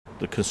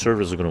the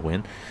conservatives are going to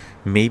win,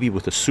 maybe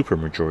with a super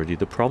majority.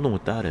 The problem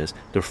with that is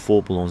they're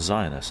full-blown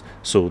Zionists,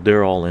 so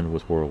they're all in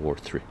with World War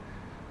III,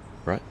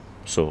 right?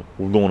 So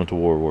we're going into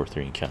World War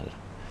III in Canada,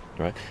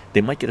 right?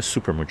 They might get a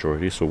super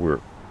majority, so we're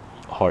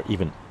hard,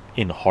 even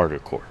in harder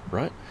core,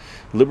 right?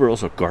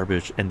 Liberals are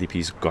garbage,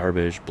 NDP's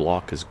garbage,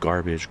 Bloc is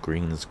garbage,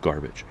 Green is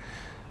garbage.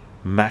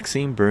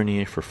 Maxime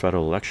Bernier for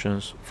federal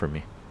elections, for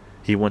me.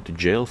 He went to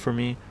jail for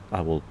me.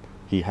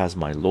 He has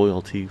my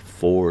loyalty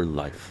for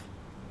life.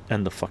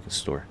 End the fucking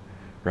story,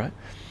 right?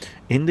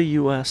 In the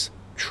US,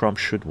 Trump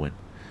should win.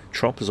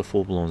 Trump is a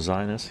full-blown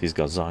Zionist. He's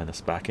got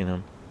Zionists backing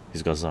him.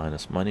 He's got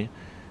Zionist money.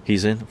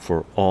 He's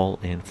all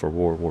in for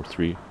World War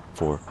III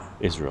for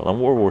Israel. And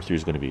World War III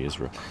is going to be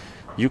Israel.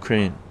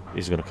 Ukraine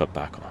is going to cut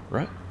back on,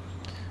 right?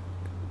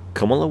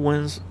 Kamala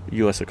wins,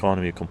 US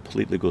economy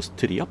completely goes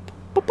titty up.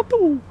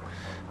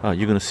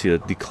 You're going to see a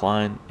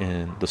decline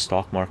in the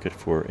stock market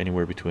for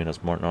anywhere between,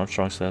 as Martin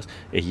Armstrong says,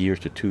 a year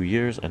to 2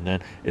 years, and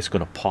then it's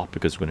going to pop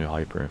because it's going to be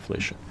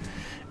hyperinflation.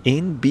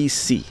 In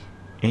BC,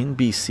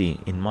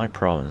 in my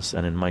province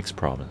and in Mike's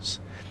province,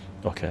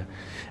 okay,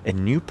 a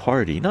new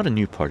party, not a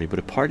new party, but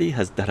a party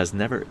that has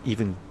never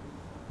even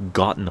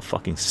gotten a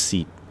fucking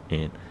seat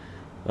in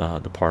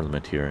the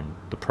parliament here in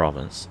the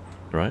province,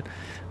 right,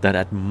 that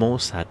at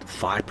most had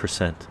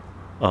 5%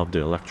 of the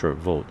electorate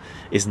vote,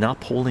 is now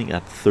polling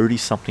at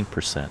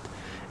 30-something%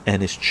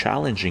 and is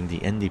challenging the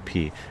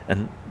NDP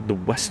and the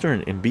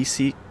Western in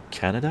BC,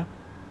 Canada,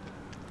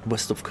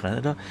 west of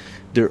Canada.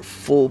 They're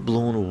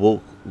full-blown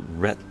woke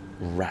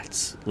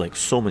rats, like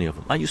so many of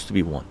them. I used to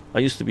be one.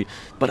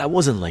 But I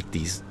wasn't like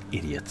these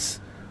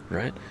idiots,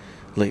 right?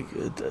 Like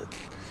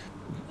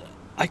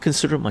I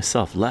consider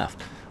myself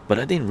left, but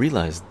I didn't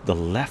realize the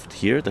left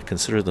here that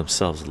consider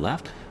themselves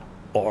left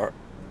are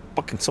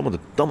fucking some of the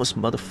dumbest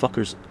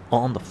motherfuckers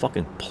on the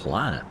fucking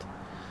planet,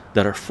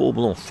 that are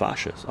full-blown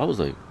fascists. I was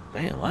like,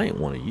 damn, I ain't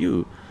one of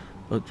you.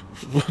 I'm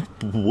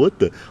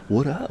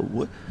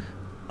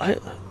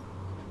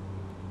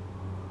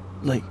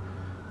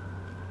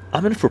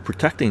in for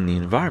protecting the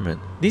environment.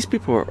 These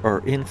people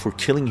are in for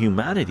killing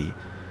humanity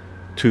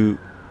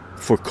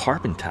for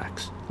carbon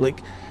tax. Like,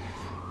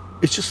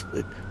 it's just,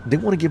 they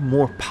want to give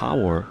more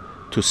power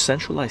to a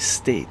centralized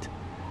state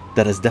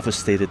that has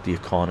devastated the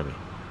economy,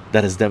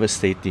 that has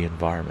devastated the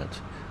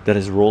environment, that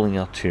is rolling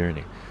out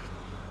tyranny.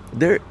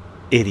 They're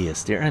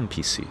idiots. They're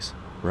NPCs,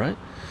 right?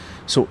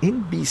 So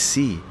in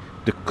BC,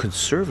 the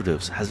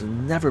conservatives has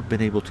never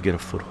been able to get a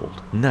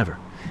foothold. Never.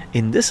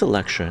 In this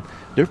election,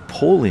 they're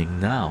polling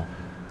now,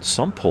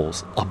 some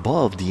polls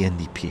above the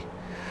NDP.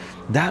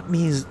 That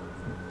means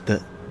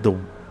the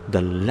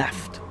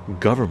left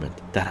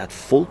government that had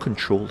full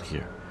control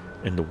here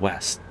in the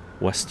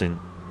Western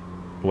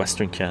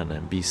Canada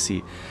and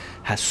BC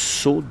has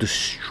so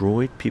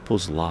destroyed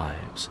people's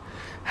lives,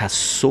 has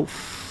so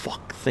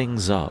fucked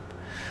things up,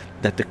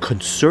 that the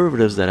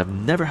conservatives that have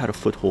never had a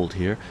foothold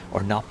here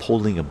are now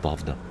polling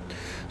above them.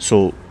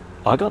 So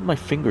I got my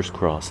fingers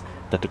crossed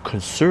that the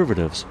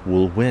conservatives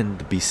will win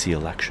the BC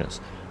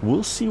elections.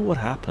 We'll see what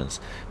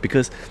happens,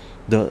 because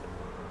the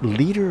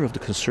leader of the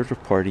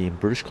Conservative Party in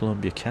British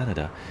Columbia,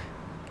 Canada,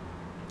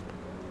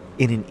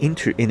 in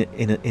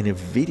a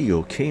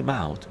video came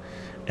out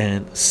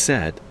and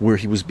said, where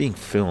he was being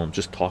filmed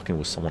just talking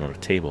with someone on a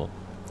table,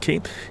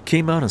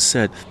 came out and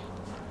said,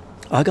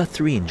 I got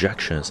 3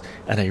 injections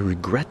and I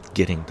regret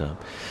getting them.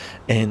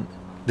 And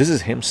this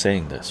is him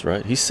saying this,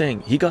 right? He's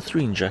saying he got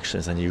 3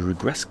 injections and he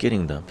regrets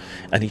getting them.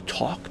 And he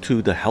talked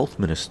to the health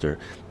minister,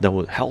 that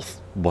was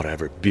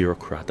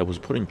bureaucrat that was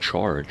put in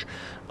charge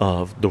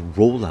of the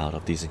rollout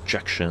of these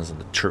injections, and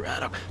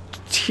the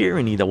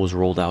tyranny that was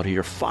rolled out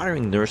here,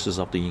 firing nurses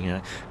up the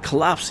union,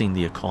 collapsing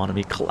the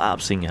economy,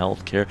 collapsing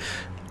healthcare,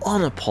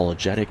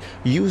 unapologetic,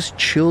 use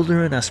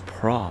children as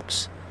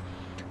props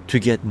to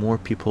get more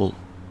people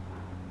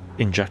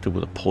injected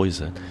with a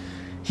poison.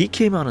 He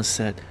came out and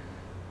said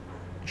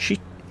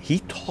he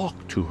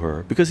talked to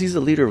her, because he's the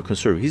leader of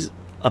conservative, he's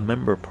a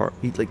member part,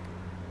 he's like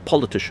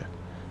politician,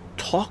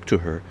 talked to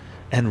her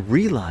and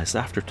realized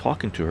after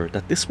talking to her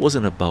that this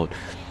wasn't about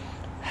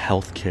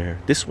healthcare,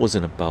 this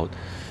wasn't about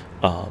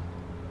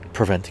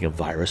preventing a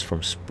virus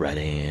from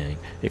spreading,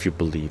 if you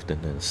believed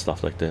in it,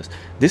 stuff like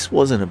this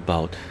wasn't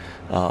about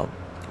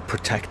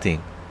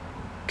protecting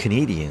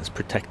Canadians,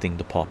 protecting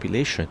the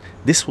population.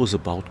 This was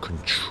about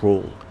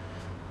control.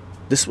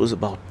 This was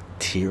about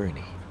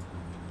tyranny,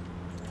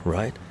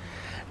 right?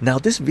 Now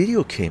this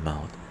video came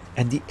out,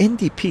 and the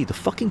NDP, the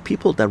fucking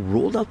people that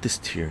rolled out this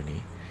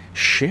tyranny,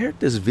 shared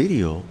this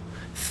video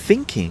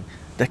thinking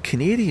that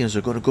Canadians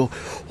are going to go,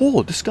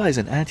 oh, this guy's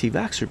an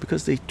anti-vaxxer,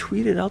 because they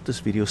tweeted out this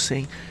video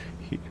saying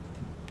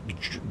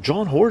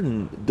John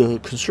Horton, the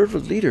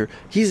conservative leader,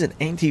 he's an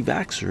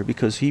anti-vaxxer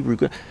because he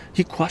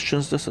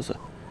questions this.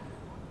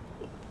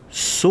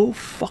 So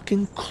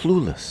fucking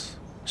clueless.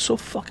 So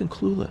fucking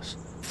clueless.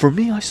 For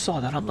me, I saw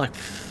that, I'm like,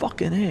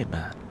 fucking A,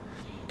 man.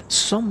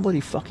 somebody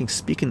fucking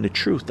speaking the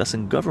truth that's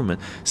in government,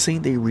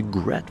 saying they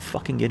regret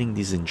fucking getting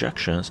these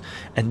injections,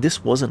 and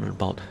this wasn't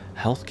about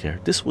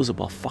healthcare, this was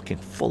about fucking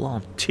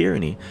full-on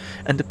tyranny.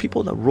 And the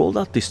people that rolled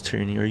out this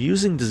tyranny are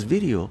using this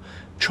video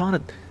trying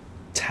to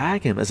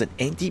tag him as an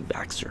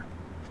anti-vaxxer.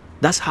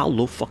 That's how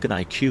low fucking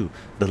IQ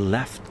the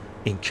left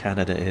in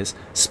Canada is,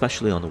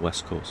 especially on the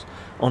West Coast.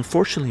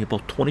 Unfortunately,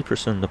 about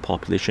 20% of the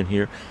population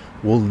here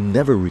will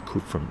never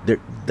recoup from their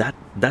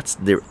that's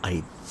their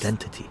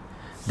identity.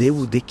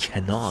 They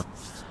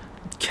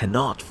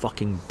cannot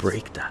fucking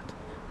break that,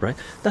 right?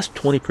 That's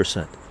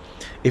 20%.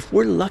 If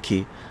we're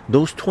lucky,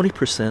 those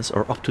 20%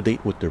 are up to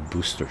date with their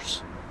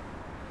boosters.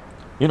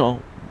 You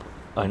know,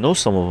 I know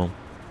some of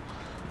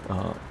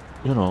them.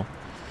 You know,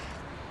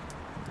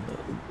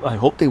 I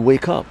hope they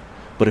wake up.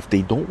 But if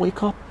they don't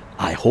wake up,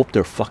 I hope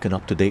they're fucking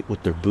up to date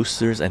with their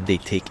boosters and they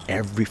take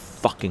every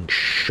fucking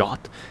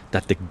shot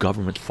that the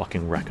government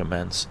fucking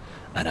recommends.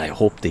 And I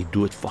hope they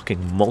do it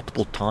fucking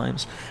multiple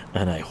times,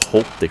 and I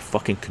hope they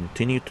fucking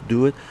continue to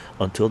do it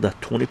until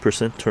that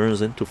 20%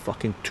 turns into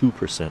fucking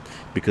 2%,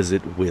 because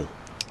it will,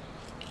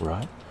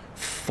 right?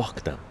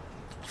 Fuck them,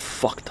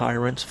 fuck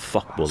tyrants,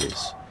 fuck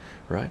bullies,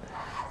 right?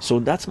 So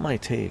that's my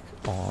take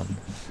on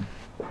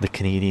the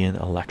Canadian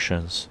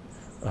elections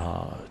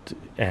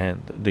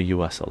and the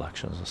US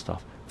elections and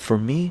stuff. For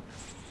me,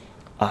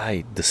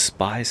 I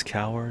despise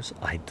cowards,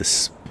 I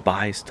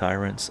despise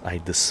tyrants, I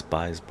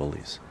despise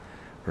bullies,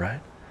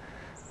 right?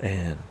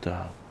 And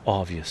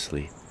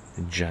obviously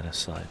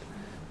genocide,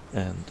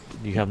 and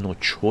you have no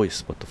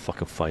choice but to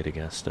fucking fight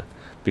against it,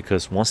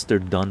 because once they're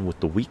done with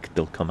the weak,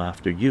 they'll come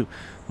after you.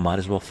 Might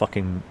as well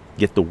fucking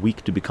get the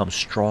weak to become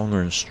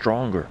stronger and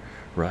stronger,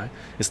 right?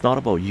 It's not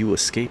about you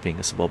escaping,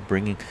 it's about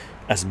bringing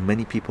as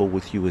many people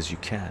with you as you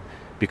can,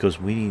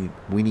 because we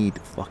need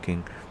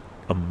fucking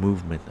a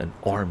movement, an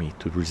army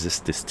to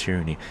resist this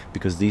tyranny,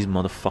 because these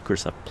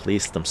motherfuckers have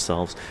placed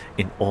themselves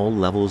in all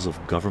levels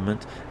of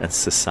government and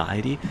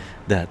society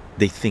that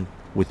they think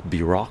with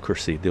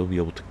bureaucracy they'll be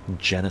able to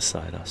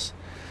genocide us.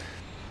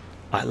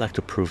 I like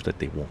to prove that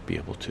they won't be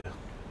able to.